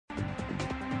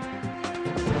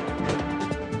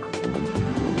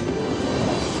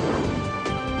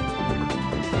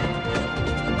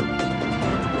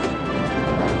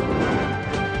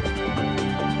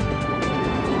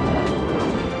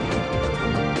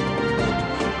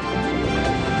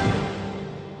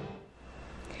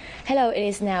Hello, it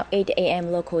is now 8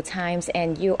 a.m. local times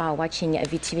and you are watching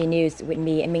VTV News with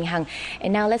me, Minh Hằng.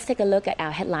 And now let's take a look at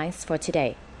our headlines for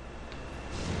today.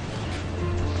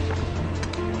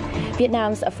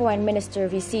 Vietnam's foreign minister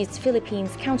visits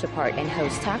Philippines' counterpart and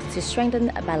holds talks to strengthen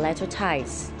bilateral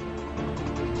ties.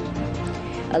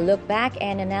 A look back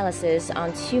and analysis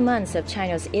on 2 months of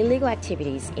China's illegal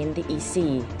activities in the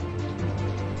EC.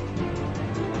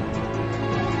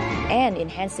 And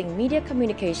enhancing media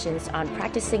communications on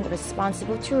practicing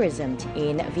responsible tourism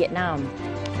in Vietnam.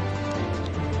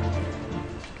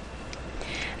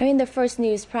 In the first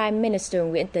news, Prime Minister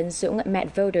Nguyễn Tấn Dũng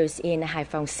met voters in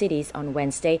Haiphong cities on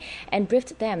Wednesday and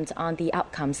briefed them on the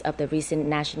outcomes of the recent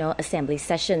National Assembly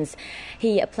sessions.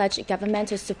 He pledged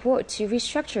governmental support to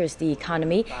restructure the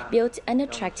economy, build an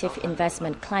attractive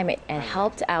investment climate, and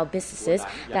helped out businesses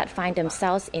that find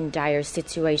themselves in dire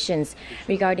situations.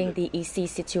 Regarding the EC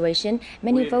situation,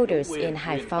 many voters in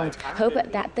Haiphong hope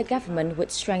that the government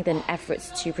would strengthen efforts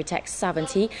to protect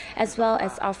sovereignty as well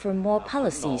as offer more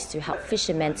policies to help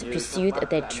fishermen to pursue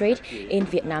their trade in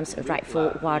Vietnam's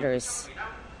rightful waters.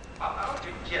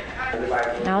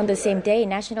 Now, on the same day,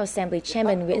 National Assembly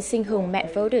Chairman Nguyễn Sinh Hùng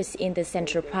met voters in the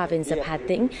central province of Hà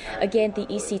Tĩnh. Again, the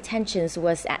EC tensions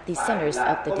was at the centers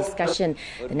of the discussion.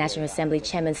 The National Assembly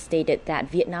Chairman stated that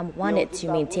Vietnam wanted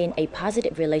to maintain a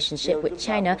positive relationship with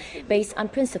China based on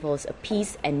principles of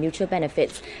peace and mutual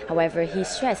benefits. However, he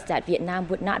stressed that Vietnam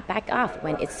would not back off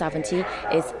when its sovereignty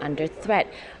is under threat.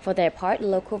 For their part,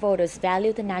 local voters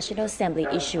value the National Assembly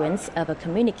issuance of a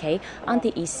communique on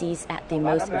the ECs at the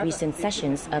most recent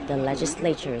sessions of the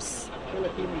legislatures.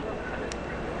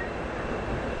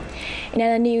 In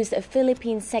other news,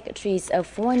 Philippine Secretary of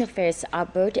Foreign Affairs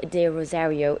Albert de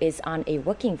Rosario is on a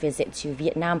working visit to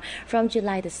Vietnam from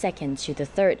July the 2nd to the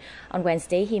 3rd. On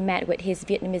Wednesday, he met with his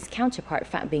Vietnamese counterpart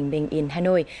Phạm Bình Minh in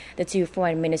Hanoi. The two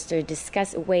foreign ministers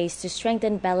discussed ways to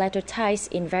strengthen bilateral ties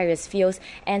in various fields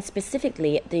and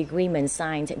specifically the agreement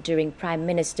signed during Prime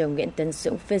Minister Nguyễn Tấn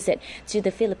Dũng visit to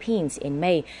the Philippines in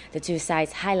May. The two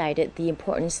sides highlighted the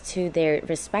importance to their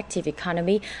respective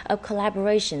economy of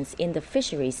collaborations in the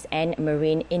fisheries and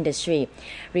marine industry.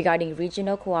 Regarding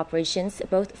regional cooperations,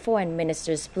 both foreign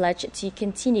ministers pledged to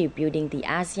continue building the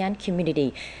ASEAN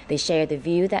community. They share the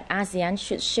view that ASEAN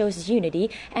should show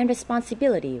unity and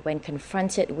responsibility when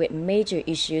confronted with major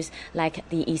issues like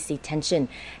the EC tension.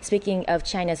 Speaking of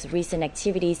China's recent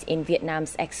activities in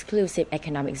Vietnam's exclusive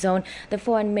economic zone, the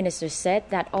foreign minister said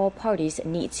that all parties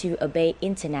need to obey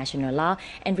international law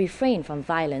and refrain from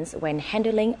violence when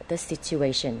handling the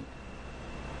situation.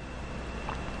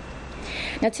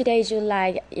 Now,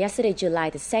 yesterday, July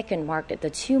the 2nd, marked the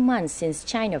 2 months since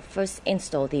China first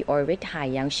installed the Oryx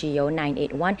Haiyang Shiyo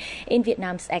 981 in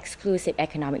Vietnam's exclusive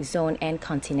economic zone and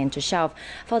continental shelf.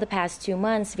 For the past 2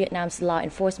 months, Vietnam's law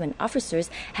enforcement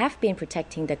officers have been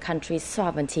protecting the country's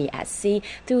sovereignty at sea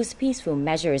through peaceful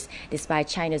measures, despite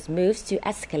China's moves to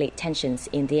escalate tensions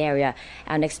in the area.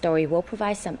 Our next story will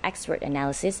provide some expert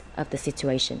analysis of the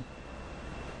situation.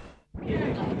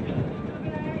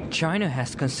 China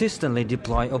has consistently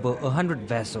deployed over 100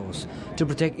 vessels to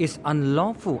protect its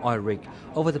unlawful oil rig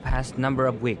over the past number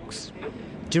of weeks.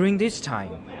 During this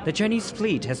time, the Chinese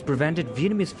fleet has prevented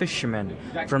Vietnamese fishermen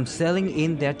from sailing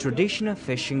in their traditional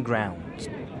fishing grounds.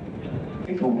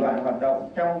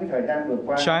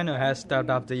 China has stepped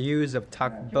up the use of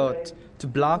tugboats to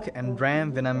block and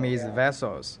ram Vietnamese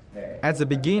vessels. At the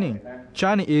beginning,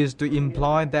 China used to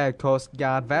employ their Coast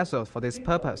Guard vessels for this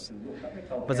purpose,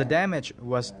 but the damage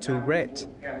was too great,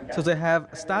 so they have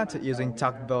started using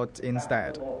tugboats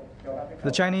instead.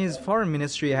 The Chinese Foreign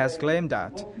Ministry has claimed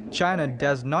that China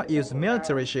does not use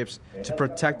military ships to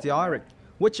protect the oil rig,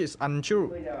 which is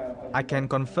untrue. I can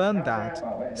confirm that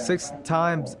 6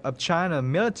 times of China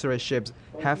military ships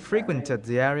have frequented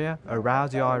the area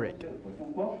around the oil rig.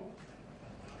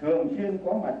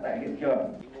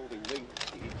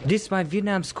 Despite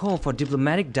Vietnam's call for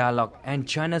diplomatic dialogue and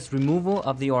China's removal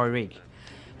of the oil rig,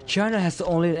 China has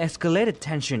only escalated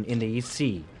tension in the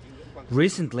EC.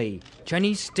 Recently,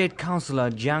 Chinese State Councillor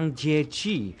Jiang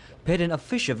Jiechi paid an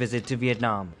official visit to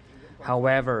Vietnam.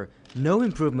 However, no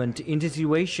improvement in the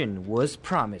situation was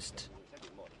promised.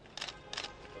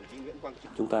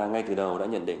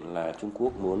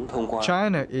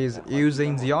 China is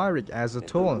using the oil rig as a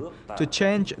tool to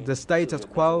change the status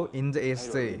quo in the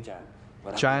EC.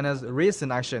 China's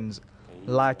recent actions,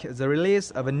 like the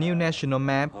release of a new national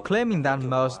map claiming that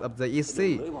most of the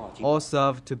EC, all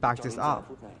serve to back this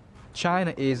up.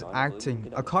 China is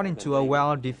acting according to a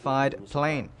well-defined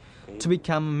plan to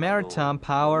become a maritime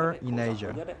power in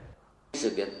Asia.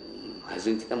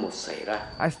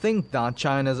 I think that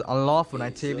China's unlawful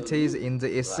activities in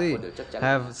the East Sea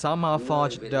have somehow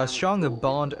forged a stronger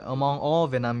bond among all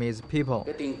Vietnamese people.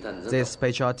 This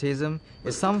patriotism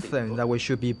is something that we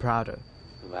should be proud of.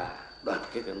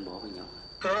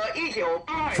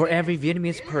 For every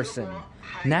Vietnamese person,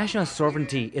 national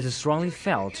sovereignty is a strongly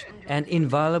felt and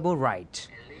inviolable right.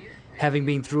 Having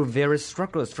been through various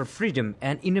struggles for freedom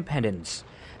and independence,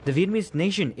 the Vietnamese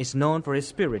nation is known for its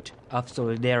spirit of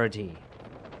solidarity.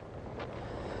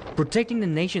 Protecting the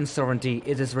nation's sovereignty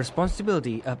is the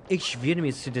responsibility of each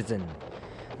Vietnamese citizen.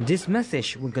 This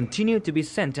message will continue to be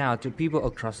sent out to people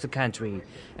across the country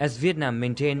as Vietnam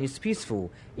maintains its peaceful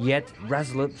yet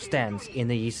resolute stance in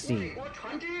the East Sea.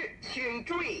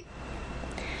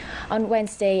 On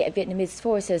Wednesday, Vietnamese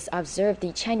forces observed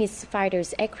the Chinese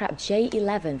fighter's aircraft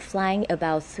J-11 flying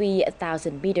about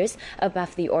 3,000 meters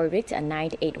above the Oryx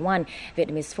 981.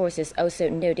 Vietnamese forces also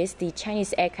noticed the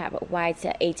Chinese aircraft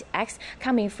Y-8X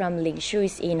coming from Linh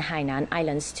Xu's in Hainan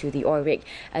Islands to the Oryx.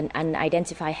 An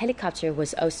unidentified helicopter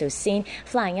was also seen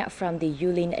flying out from the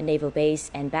Yulin Naval Base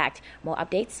and back. More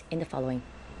updates in the following.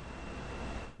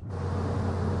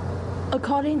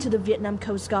 According to the Vietnam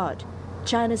Coast Guard,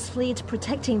 China's fleet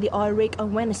protecting the oil rig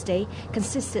on Wednesday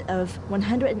consisted of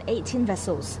 118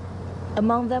 vessels.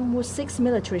 Among them were 6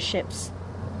 military ships.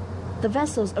 The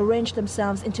vessels arranged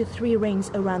themselves into 3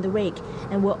 rings around the rig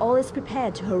and were always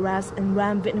prepared to harass and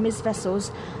ram Vietnamese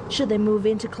vessels should they move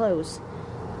in too close.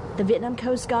 The Vietnam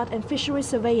Coast Guard and Fisheries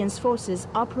Surveillance Forces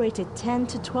operated 10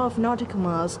 to 12 nautical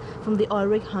miles from the oil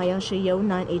rig Haiyang Shiyou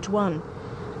 981.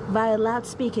 Via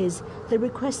loudspeakers, they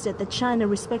requested that China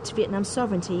respect Vietnam's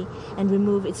sovereignty and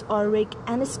remove its oil rig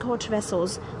and escort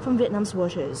vessels from Vietnam's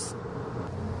waters.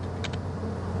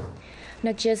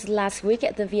 Not just last week,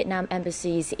 the Vietnam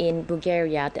embassies in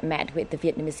Bulgaria met with the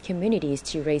Vietnamese communities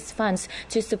to raise funds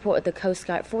to support the Coast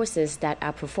Guard forces that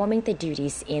are performing their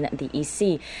duties in the East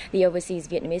Sea. The overseas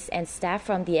Vietnamese and staff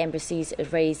from the embassies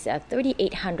raised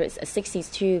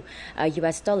 $3,862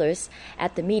 US.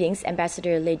 At the meetings,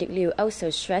 Ambassador Lê Đức Lieu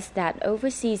also stressed that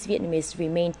overseas Vietnamese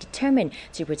remain determined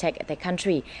to protect their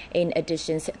country. In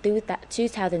addition,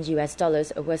 $2,000 US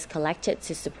was collected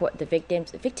to support the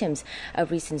victims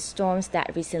of recent storms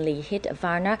that recently hit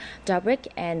Varna, Dobrik,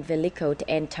 and Veliko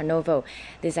and Tarnovo.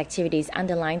 These activities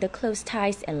underline the close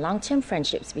ties and long-term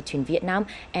friendships between Vietnam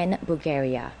and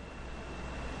Bulgaria.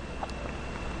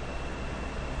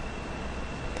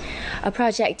 A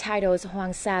project titled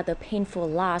Hoàng Sa, The Painful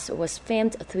Loss was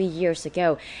filmed 3 years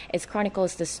ago. It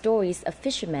chronicles the stories of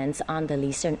fishermen on the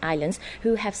Luzon Islands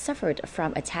who have suffered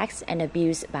from attacks and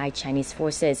abuse by Chinese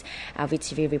forces. Our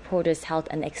VTV reporters held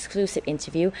an exclusive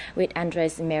interview with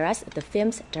Andres Meras, the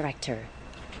film's director.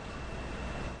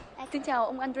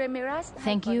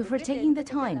 Thank you for taking the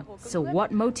time. So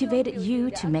what motivated you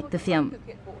to make the film?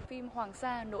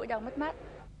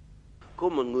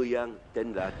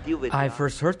 I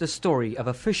first heard the story of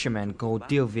a fisherman called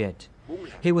Tiêu Việt.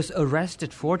 He was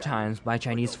arrested 4 times by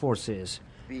Chinese forces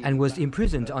and was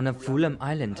imprisoned on a Phú Lâm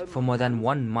island for more than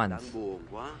 1 month.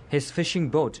 His fishing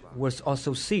boat was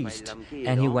also seized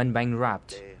and he went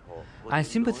bankrupt. I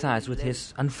sympathized with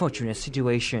his unfortunate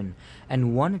situation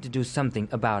and wanted to do something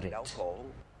about it.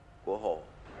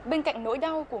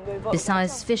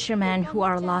 Besides fishermen who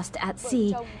are lost at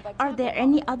sea, are there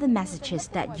any other messages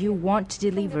that you want to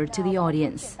deliver to the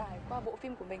audience?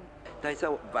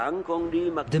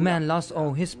 The man lost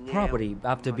all his property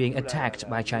after being attacked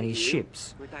by Chinese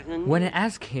ships. When I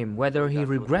asked him whether he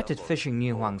regretted fishing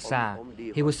near Hoàng Sa,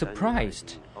 he was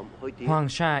surprised. Hoàng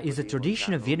Sa is a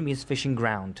traditional Vietnamese fishing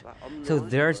ground, so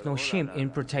there is no shame in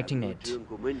protecting it.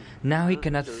 Now he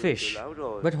cannot fish,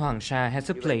 but Hoàng Sa has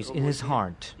a place in his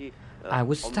heart. I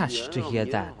was touched to hear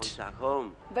that.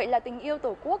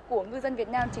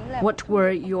 What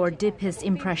were your deepest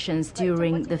impressions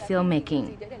during the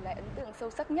filmmaking?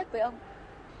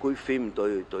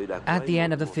 At the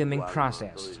end of the filming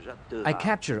process, I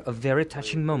captured a very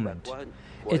touching moment.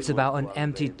 It's about an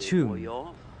empty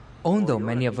tomb. Although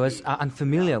many of us are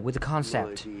unfamiliar with the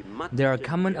concept, they are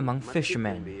common among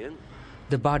fishermen.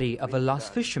 The body of a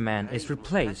lost fisherman is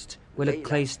replaced with a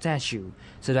clay statue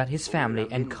so that his family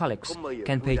and colleagues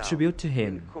can pay tribute to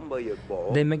him.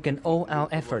 They make an all-out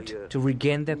effort to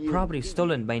regain their property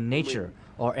stolen by nature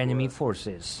or enemy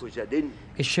forces.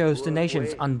 It shows the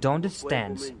nation's undaunted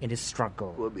stance in this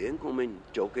struggle.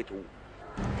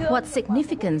 What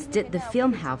significance did the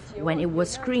film have when it was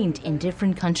screened in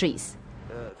different countries?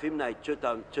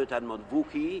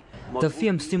 The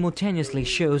film simultaneously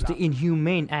shows the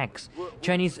inhumane acts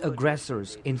Chinese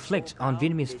aggressors inflict on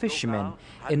Vietnamese fishermen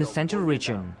in the central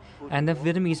region and the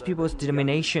Vietnamese people's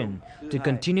determination to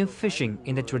continue fishing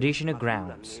in the traditional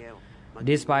grounds.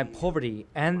 Despite poverty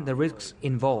and the risks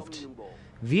involved,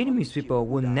 Vietnamese people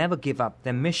will never give up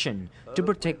their mission to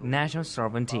protect national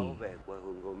sovereignty.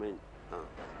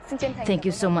 Thank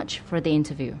you so much for the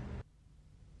interview.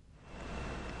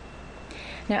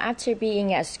 Now, after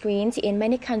being screened in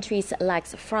many countries like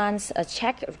France,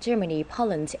 Czech, Germany,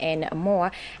 Poland, and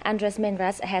more, Andres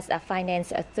Menras has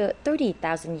financed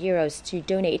 30,000 euros to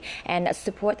donate and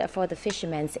support for the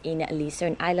fishermen in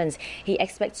Luzon Islands. He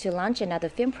expects to launch another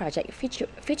film project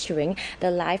featuring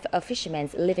the life of fishermen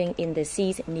living in the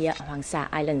seas near Hoàng Sa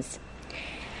Islands.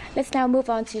 Let's now move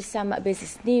on to some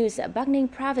business news. Bắc Ninh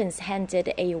province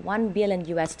handed a $1 billion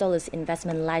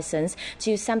investment license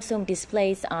to Samsung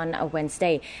Displays on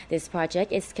Wednesday. This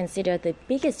project is considered the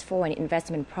biggest foreign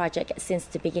investment project since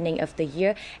the beginning of the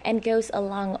year and goes a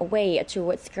long way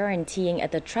towards guaranteeing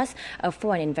the trust of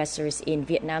foreign investors in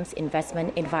Vietnam's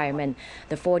investment environment.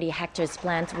 The 40 hectares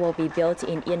plant will be built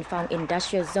in Yên Phong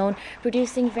Industrial Zone,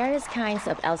 producing various kinds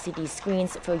of LCD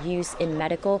screens for use in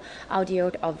medical,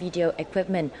 audio, or video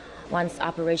equipment. Once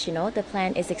operational, the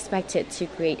plant is expected to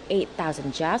create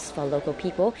 8,000 jobs for local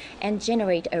people and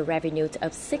generate a revenue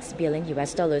of $6 billion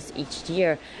each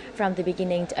year. From the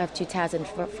beginning of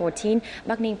 2014,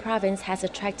 Bắc Ninh province has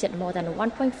attracted more than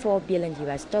 $1.4 billion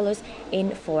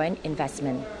in foreign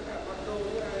investment.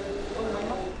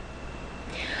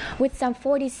 With some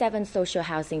 47 social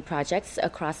housing projects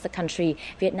across the country,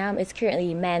 Vietnam is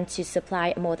currently meant to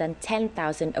supply more than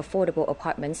 10,000 affordable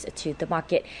apartments to the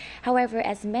market. However,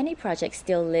 as many projects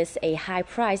still list a high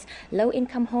price,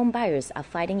 low-income home buyers are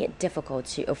finding it difficult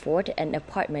to afford an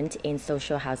apartment in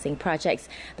social housing projects.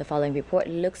 The following report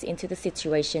looks into the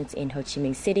situations in Ho Chi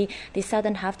Minh City, the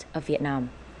southern half of Vietnam.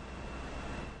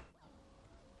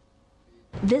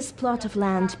 This plot of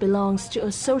land belongs to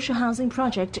a social housing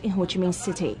project in Ho Chi Minh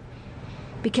City.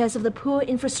 Because of the poor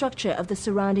infrastructure of the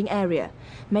surrounding area,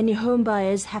 many home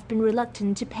buyers have been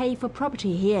reluctant to pay for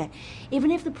property here, even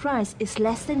if the price is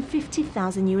less than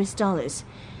 $50,000,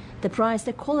 the price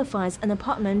that qualifies an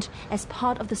apartment as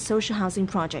part of the social housing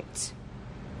projects.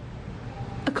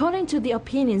 According to the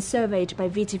opinion surveyed by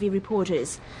VTV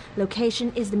reporters,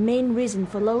 location is the main reason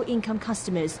for low-income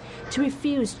customers to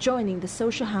refuse joining the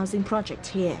social housing project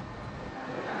here.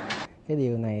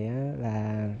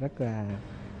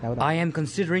 I am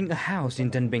considering a house in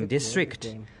Tân Bình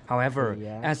district. However,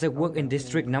 as I work in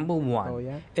district number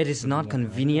 1, it is not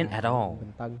convenient at all.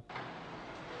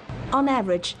 On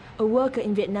average, a worker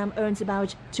in Vietnam earns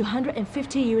about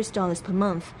 $250 per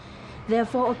month.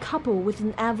 Therefore, a couple with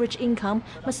an average income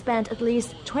must spend at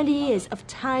least 20 years of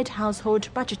tight household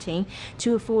budgeting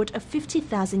to afford a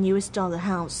 $50,000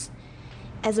 house.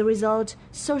 As a result,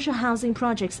 social housing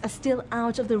projects are still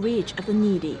out of the reach of the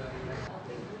needy.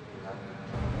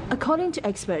 According to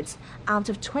experts, out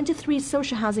of 23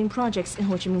 social housing projects in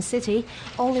Ho Chi Minh City,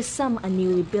 only some are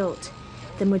newly built.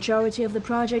 The majority of the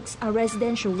projects are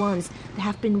residential ones that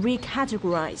have been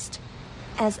recategorized.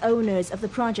 As owners of the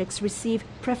projects receive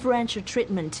preferential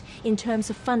treatment in terms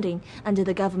of funding under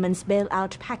the government's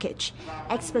bailout package,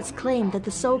 experts claim that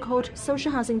the so-called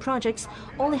social housing projects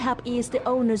only help ease the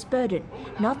owner's burden,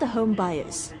 not the home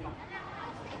buyers.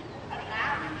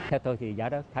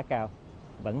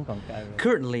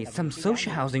 Currently, some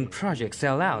social housing projects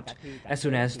sell out as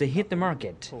soon as they hit the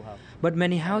market. But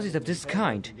many houses of this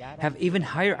kind have even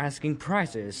higher asking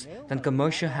prices than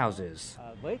commercial houses.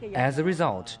 As a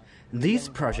result, these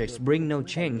projects bring no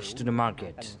change to the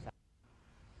market.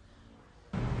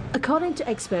 According to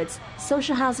experts,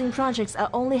 social housing projects are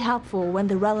only helpful when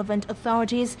the relevant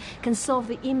authorities can solve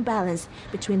the imbalance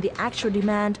between the actual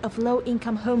demand of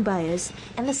low-income home buyers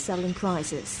and the selling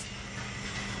prices.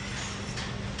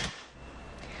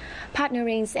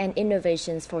 Partnerings and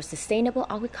innovations for sustainable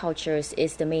agriculture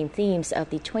is the main themes of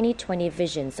the 2020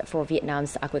 visions for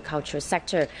Vietnam's agriculture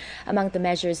sector. Among the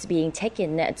measures being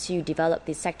taken to develop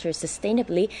the sector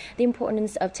sustainably, the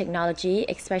importance of technology,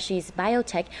 especially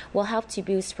biotech, will help to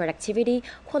boost productivity,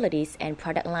 qualities, and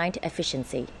product line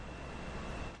efficiency.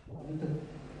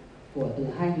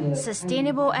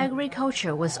 Sustainable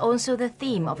agriculture was also the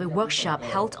theme of a workshop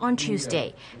held on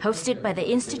Tuesday, hosted by the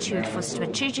Institute for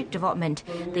Strategic Development,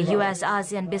 the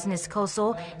U.S.-ASEAN Business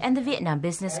Council, and the Vietnam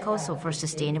Business Council for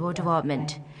Sustainable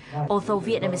Development. Although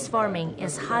Vietnamese farming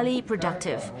is highly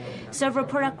productive, several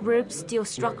product groups still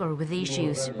struggle with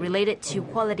issues related to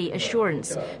quality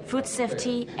assurance, food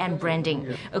safety, and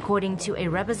branding, according to a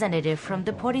representative from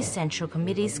the Party Central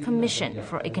Committee's Commission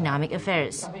for Economic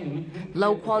Affairs.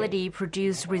 Low-quality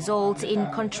produce results in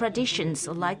contradictions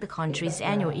like the country's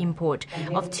annual import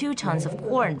of 2 tons of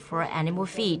corn for animal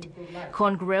feed.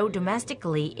 Corn grown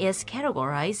domestically is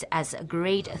categorized as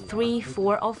grade 3,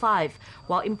 4, or 5,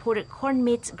 while imported corn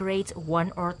meets grades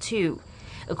 1 or 2.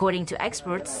 According to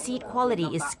experts, seed quality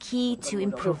is key to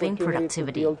improving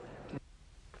productivity.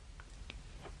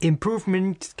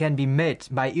 Improvements can be made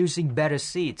by using better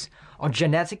seeds or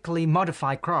genetically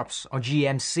modified crops or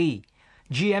GMC.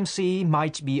 GMC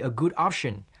might be a good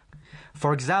option.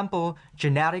 For example,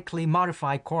 genetically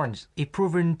modified corns is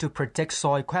proven to protect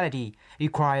soil quality,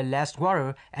 require less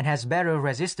water, and has better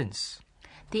resistance.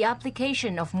 The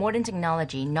application of modern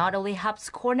technology not only helps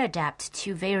corn adapt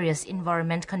to various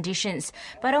environment conditions,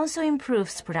 but also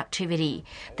improves productivity.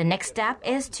 The next step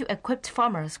is to equip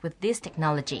farmers with this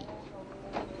technology.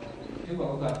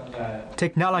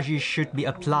 Technology should be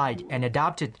applied and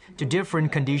adapted to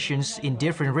different conditions in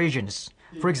different regions.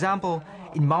 For example,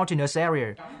 in mountainous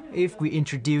areas, if we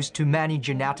introduce too many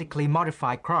genetically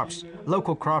modified crops,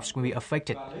 local crops will be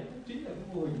affected.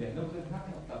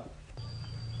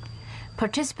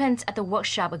 Participants at the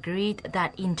workshop agreed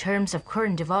that in terms of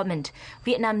current development,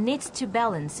 Vietnam needs to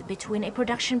balance between a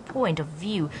production point of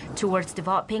view towards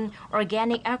developing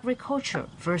organic agriculture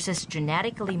versus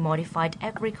genetically modified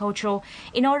agriculture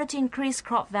in order to increase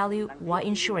crop value while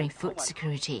ensuring food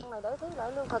security.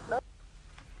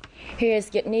 Here's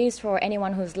good news for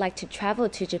anyone who's like to travel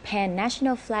to Japan.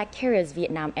 National flag carriers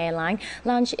Vietnam Airlines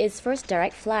launched its first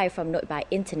direct flight from Nội Bài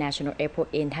International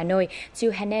Airport in Hanoi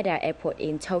to Haneda Airport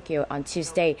in Tokyo on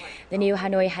Tuesday. The new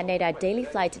Hanoi-Haneda daily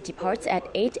flight departs at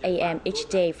 8 a.m. each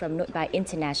day from Nội Bài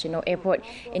International Airport.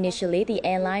 Initially, the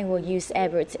airline will use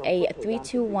Airbus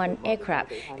A321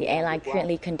 aircraft. The airline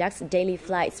currently conducts daily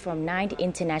flights from 9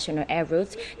 international air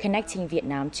routes connecting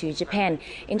Vietnam to Japan.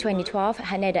 In 2012,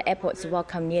 Haneda Airports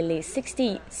welcomed nearly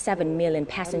 67 million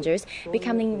passengers,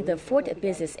 becoming the 4th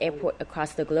busiest airport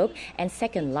across the globe and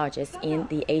 2nd largest in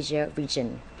the Asia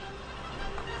region.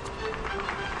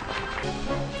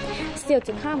 Still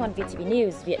to come on VTV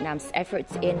News, Vietnam's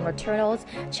efforts in maternal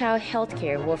child health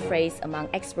care were praised among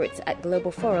experts at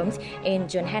global forums in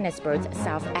Johannesburg,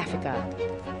 South Africa.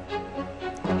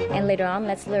 And later on,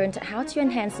 let's learn how to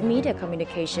enhance media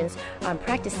communications on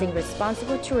practicing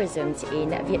responsible tourism in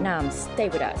Vietnam. Stay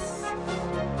with us.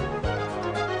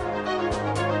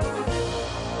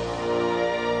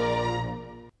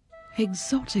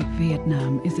 Exotic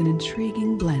Vietnam is an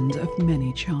intriguing blend of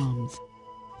many charms.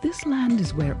 This land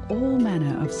is where all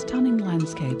manner of stunning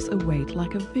landscapes await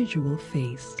like a visual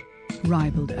feast,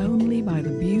 rivaled only by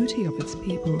the beauty of its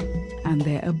people and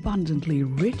their abundantly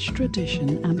rich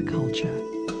tradition and culture.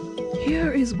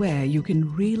 Here is where you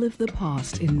can relive the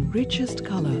past in richest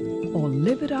color or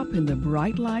live it up in the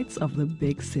bright lights of the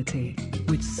big city.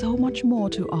 With so much more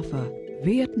to offer,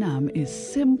 Vietnam is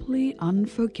simply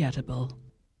unforgettable.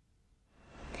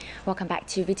 Welcome back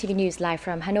to VTV News live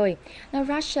from Hanoi. Now,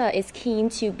 Russia is keen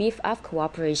to beef up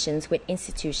cooperations with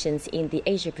institutions in the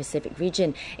Asia-Pacific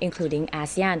region, including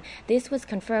ASEAN. This was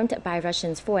confirmed by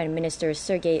Russia's Foreign Minister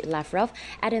Sergei Lavrov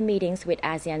at a meeting with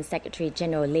ASEAN Secretary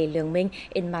General Lee Leung-min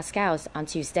in Moscow on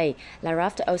Tuesday.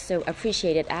 Lavrov also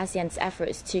appreciated ASEAN's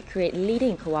efforts to create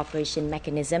leading cooperation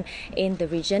mechanism in the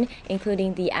region,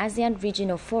 including the ASEAN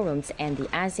Regional Forums and the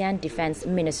ASEAN Defense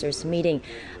Ministers meeting.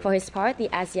 For his part, the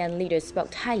ASEAN leaders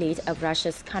spoke highly of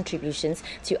Russia's contributions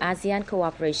to ASEAN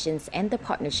cooperations and the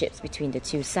partnerships between the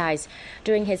two sides.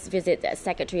 During his visit,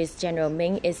 Secretary General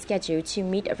Ming is scheduled to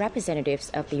meet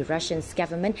representatives of the Russian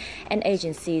government and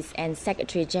agencies and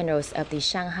Secretary Generals of the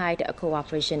Shanghai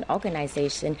Cooperation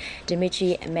Organization,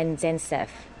 Dmitry Menzentsev.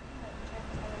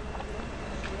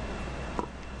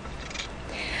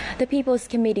 The People's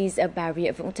Committees of Bà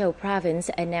Rịa Vũng Tàu Province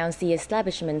announced the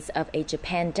establishment of a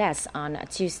Japan desk on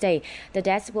Tuesday. The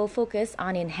desk will focus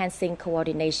on enhancing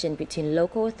coordination between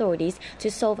local authorities to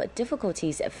solve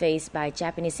difficulties faced by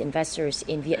Japanese investors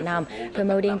in Vietnam,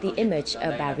 promoting the image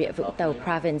of Bà Rịa Vũng Tàu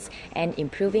Province, and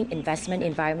improving investment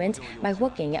environment by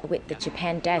working with the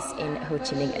Japan desk in Ho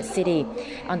Chi Minh City.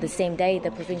 On the same day,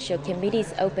 the provincial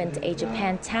committees opened a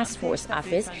Japan task force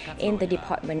office in the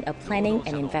Department of Planning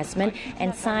and Investment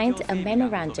and signed signed a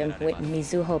memorandum with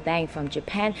Mizuho Bank from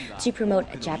Japan to promote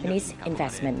Japanese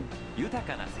investment.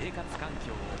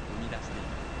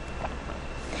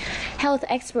 Health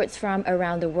experts from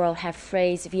around the world have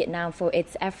praised Vietnam for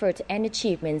its effort and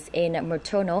achievements in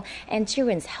maternal and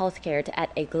children's healthcare at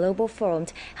a global forum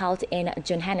held in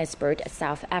Johannesburg,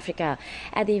 South Africa.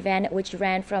 At the event, which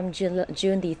ran from June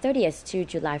the 30th to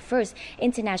July 1st,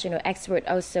 international experts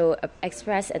also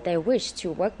expressed their wish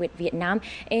to work with Vietnam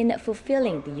in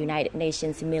fulfilling the United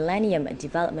Nations Millennium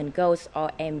Development Goals, or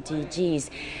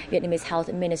MDGs. Vietnamese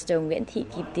Health Minister Nguyễn Thị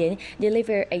Kim Tiến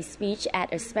delivered a speech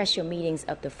at a special meeting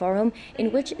of the forum,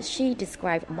 in which she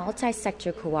described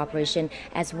multi-sector cooperation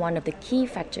as one of the key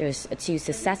factors to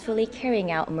successfully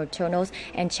carrying out maternal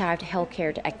and child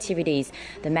healthcare activities.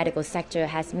 The medical sector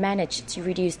has managed to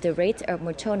reduce the rate of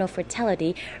maternal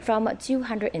fertility from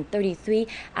 233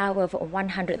 out of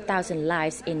 100,000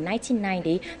 lives in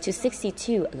 1990 to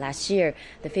 62 last year.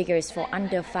 The figures for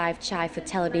under 5 child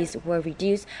fatalities were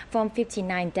reduced from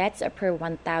 59 deaths per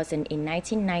 1,000 in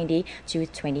 1990 to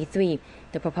 23.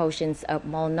 The proportions of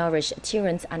malnourished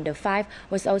children under 5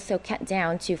 was also cut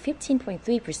down to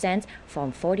 15.3%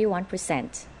 from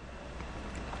 41%.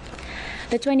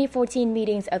 The 2014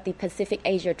 meetings of the Pacific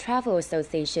Asia Travel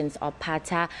Associations, or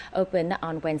PATA, opened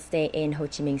on Wednesday in Ho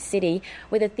Chi Minh City.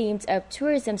 With the themes of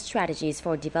tourism strategies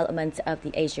for development of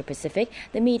the Asia Pacific,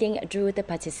 the meeting drew the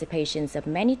participations of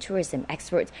many tourism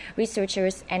experts,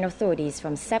 researchers, and authorities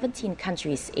from 17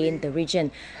 countries in the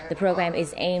region. The program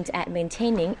is aimed at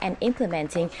maintaining and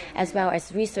implementing, as well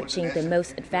as researching the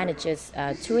most advantageous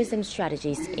tourism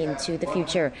strategies into the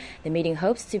future. The meeting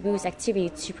hopes to boost activity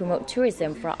to promote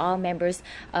tourism for all members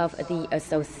of the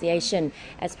association.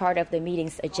 As part of the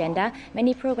meeting's agenda,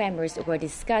 many programmers were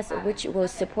discussed which will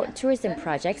support tourism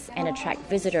projects and attract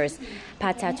visitors.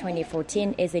 PATA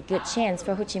 2014 is a good chance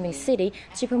for Ho Chi Minh City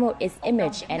to promote its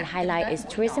image and highlight its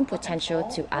tourism potential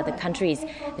to other countries.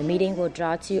 The meeting will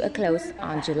draw to a close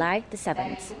on July the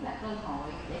 7th.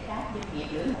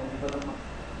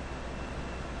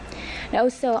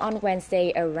 Also on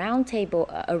Wednesday, a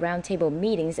roundtable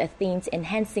meetings themed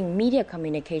enhancing media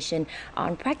communication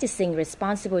on practicing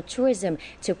responsible tourism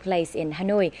took place in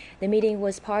Hanoi. The meeting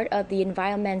was part of the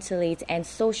Environmentally and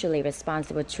Socially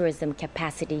Responsible Tourism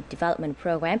Capacity Development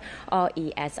Program, or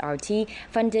ESRT,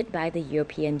 funded by the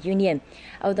European Union.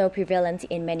 Although prevalent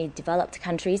in many developed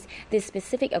countries, this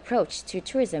specific approach to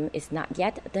tourism is not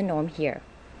yet the norm here.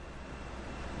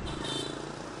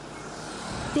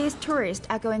 These tourists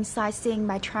are going sightseeing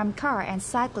by tramcar and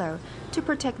cyclo to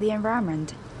protect the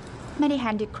environment. Many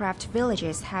handicraft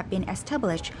villages have been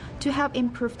established to help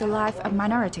improve the life of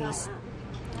minorities.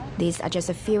 These are just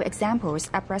a few examples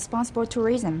of responsible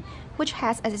tourism, which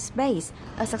has as its base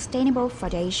a sustainable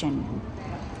foundation.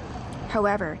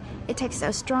 However, it takes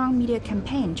a strong media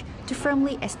campaign to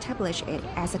firmly establish it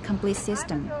as a complete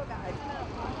system.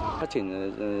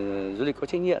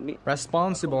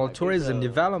 Responsible tourism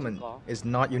development is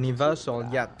not universal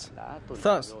yet.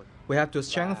 Thus, we have to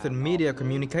strengthen media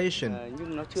communication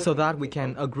so that we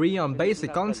can agree on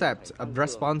basic concepts of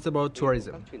responsible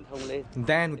tourism.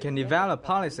 Then we can develop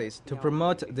policies to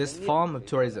promote this form of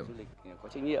tourism.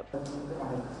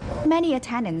 Many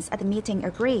attendants at the meeting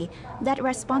agree that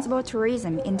responsible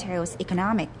tourism entails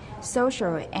economic,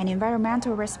 social, and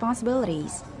environmental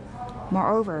responsibilities.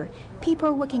 Moreover,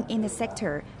 people working in the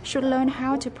sector should learn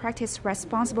how to practice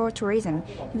responsible tourism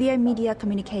via media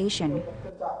communication.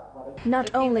 Not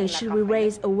only should we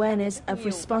raise awareness of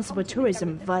responsible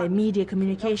tourism via media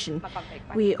communication,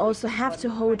 we also have to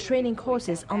hold training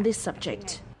courses on this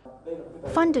subject.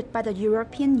 Funded by the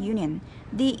European Union,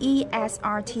 the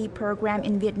ESRT program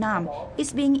in Vietnam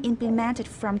is being implemented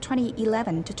from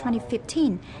 2011 to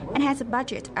 2015 and has a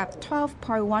budget of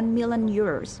 12.1 million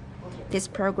euros. This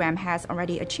program has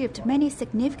already achieved many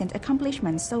significant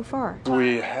accomplishments so far.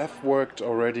 We have worked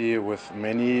already with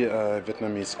many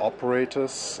Vietnamese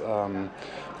operators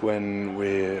when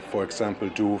we, for example,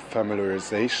 do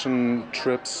familiarization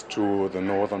trips to the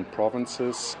northern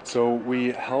provinces. So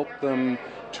we help them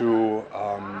to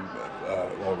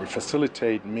or we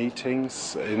facilitate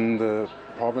meetings in the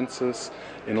provinces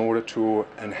in order to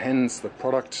enhance the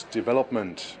product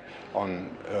development on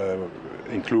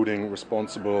including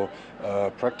responsible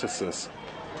practices.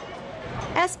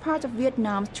 As part of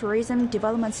Vietnam's tourism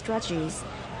development strategies,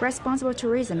 responsible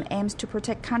tourism aims to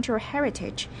protect cultural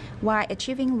heritage while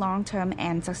achieving long-term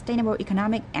and sustainable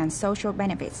economic and social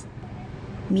benefits.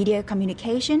 Media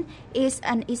communication is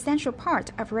an essential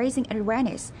part of raising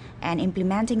awareness and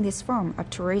implementing this form of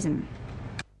tourism.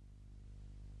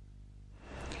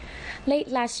 Late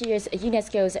last year,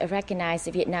 UNESCO recognized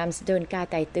Vietnam's Đơn ca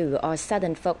tài tử, or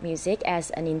Southern folk music, as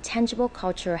an intangible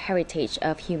cultural heritage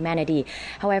of humanity.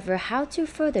 However, how to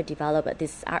further develop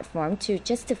this art form to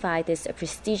justify this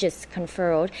prestigious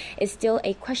conferral is still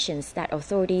a question that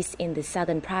authorities in the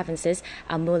southern provinces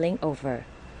are mulling over.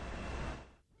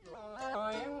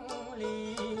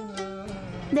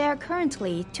 There are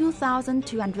currently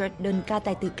 2,200 Đơn ca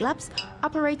tài tử clubs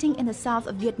operating in the south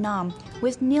of Vietnam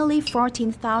with nearly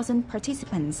 14,000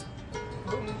 participants.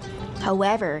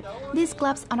 However, these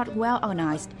clubs are not well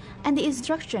organized and the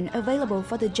instruction available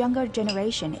for the younger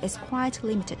generation is quite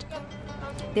limited.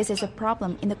 This is a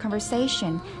problem in the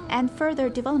conversation and further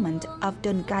development of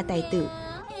Đơn ca tài tử.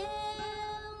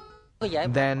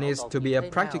 There needs to be a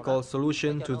practical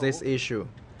solution to this issue.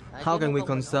 How can we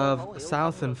conserve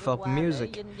Southern folk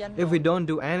music if we don't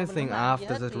do anything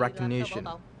after the recognition?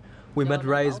 We must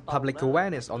raise public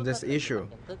awareness on this issue,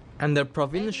 and the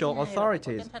provincial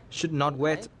authorities should not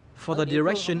wait for the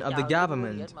direction of the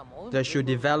government. They should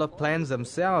develop plans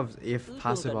themselves if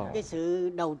possible.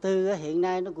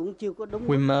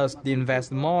 We must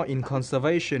invest more in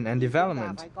conservation and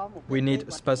development. We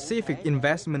need specific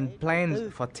investment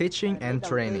plans for teaching and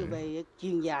training.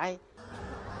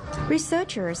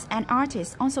 Researchers and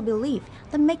artists also believe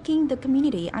that making the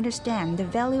community understand the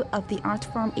value of the art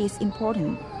form is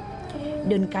important.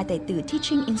 Đơn ca tài tử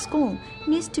teaching in school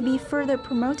needs to be further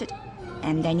promoted,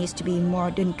 and there needs to be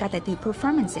more Đơn ca tài tử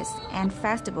performances and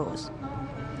festivals.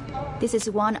 This is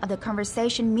one of the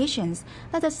conversation missions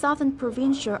that the Southern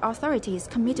provincial authorities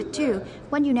committed to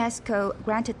when UNESCO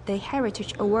granted the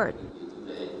Heritage Award.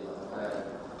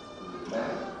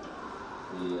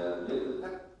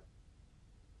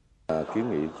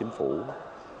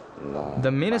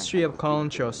 The Ministry of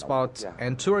Culture, Sports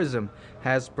and Tourism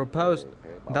has proposed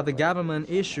that the government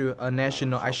issue a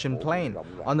national action plan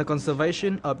on the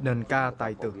conservation of Đơn ca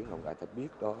tài tử.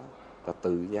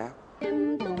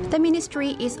 The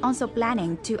ministry is also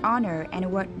planning to honor and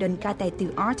award Đơn ca tài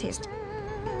tử artists.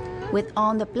 With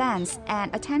all the plans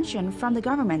and attention from the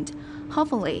government,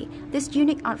 hopefully this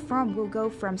unique art form will go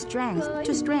from strength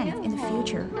to strength in the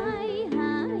future.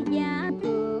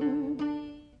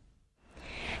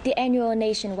 The annual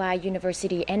nationwide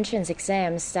university entrance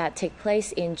exams that take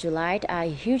place in July are a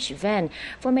huge event.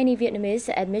 For many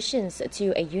Vietnamese, admissions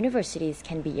to a university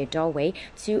can be a doorway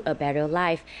to a better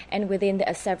life. And within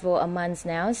several months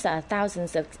now,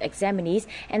 thousands of examinees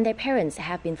and their parents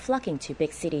have been flocking to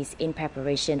big cities in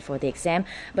preparation for the exam,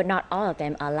 but not all of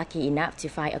them are lucky enough to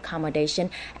find accommodation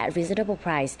at reasonable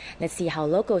price. Let's see how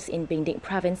locals in Bình Định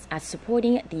province are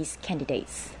supporting these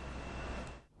candidates.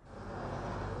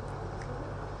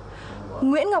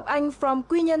 Nguyễn Ngọc Anh from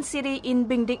Quy Nhơn City in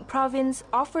Bình Định Province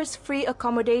offers free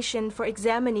accommodation for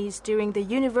examinees during the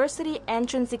university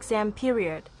entrance exam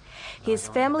period. His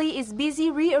family is busy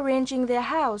rearranging their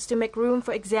house to make room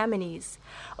for examinees.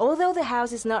 Although the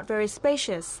house is not very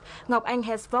spacious, Ngọc Anh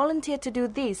has volunteered to do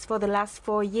this for the last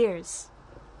 4 years.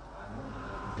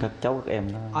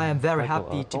 I am very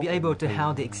happy to be able to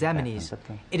help the examinees.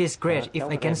 It is great if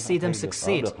I can see them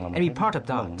succeed and be part of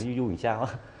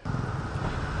that.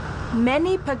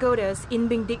 Many pagodas in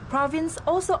Bình Định Province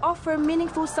also offer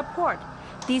meaningful support.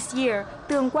 This year,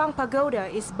 Tường Quang Pagoda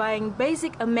is buying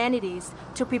basic amenities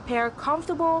to prepare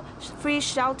comfortable, free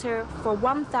shelter for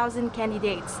 1,000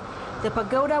 candidates. The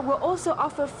pagoda will also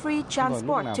offer free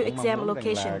transport to exam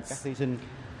locations.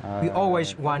 We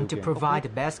always want to provide the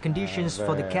best conditions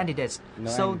for the candidates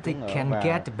so they can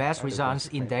get the best results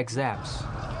in their exams.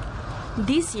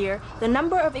 This year, the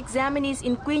number of examinees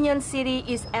in Quy Nhơn City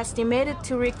is estimated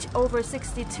to reach over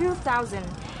 62,000,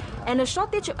 and a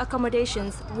shortage of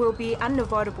accommodations will be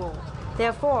unavoidable.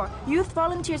 Therefore, youth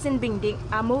volunteers in Bình Định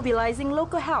are mobilizing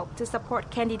local help to support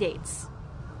candidates.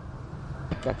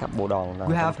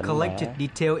 We have collected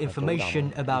detailed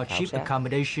information about cheap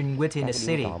accommodation within the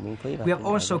city. We have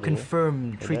also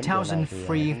confirmed 3,000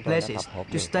 free places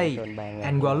to stay,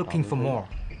 and we are looking for more.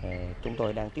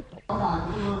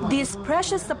 This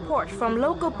precious support from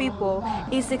local people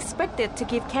is expected to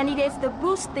give candidates the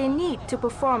boost they need to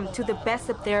perform to the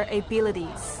best of their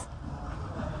abilities.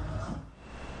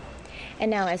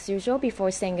 And now, as usual, before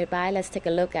saying goodbye, let's take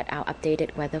a look at our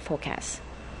updated weather forecast.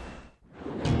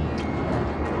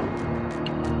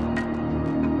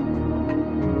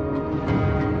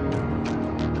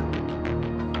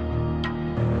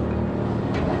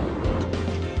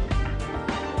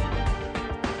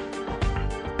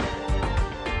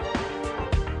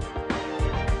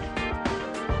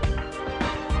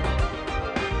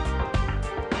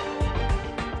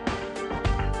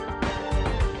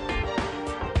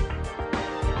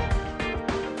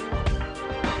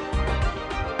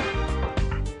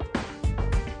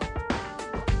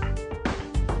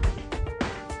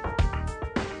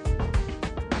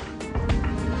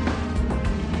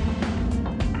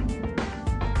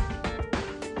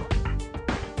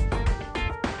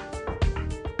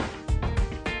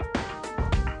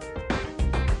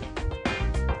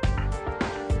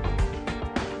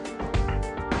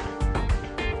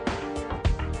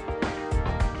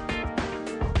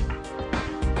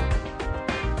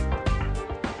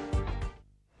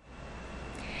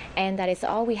 And that is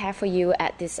all we have for you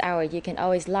at this hour. You can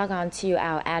always log on to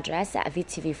our address at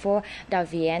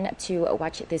vtv4.vn to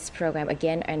watch this program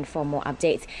again and for more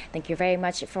updates. Thank you very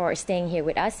much for staying here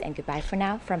with us, and goodbye for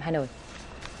now from Hanoi.